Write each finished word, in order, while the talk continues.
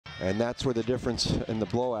And that's where the difference in the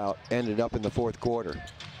blowout ended up in the fourth quarter.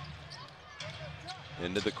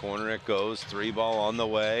 Into the corner it goes. 3-ball on the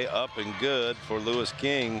way. Up and good for Lewis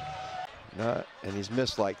King. And he's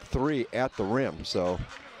missed like 3 at the rim. So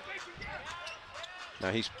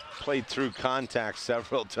now he's played through contact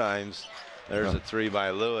several times. There's a 3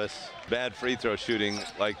 by Lewis. Bad free throw shooting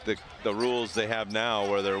like the rules they have now,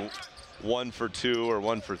 where they're 1 for 2 or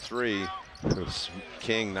 1 for 3.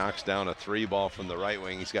 King knocks down a 3-ball from the right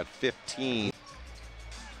wing. He's got 15.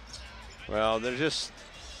 Well, there's just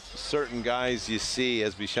certain guys you see,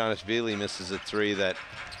 as Bishanishvili misses a 3, that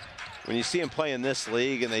when you see him play in this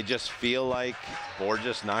league and they just feel like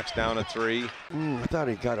Borges knocks down a 3. I thought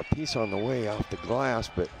he got a piece on the way off the glass,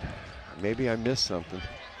 but maybe I missed something.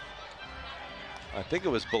 I think it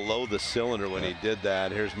was below the cylinder when he did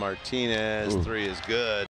that. Here's Martinez. 3 is good.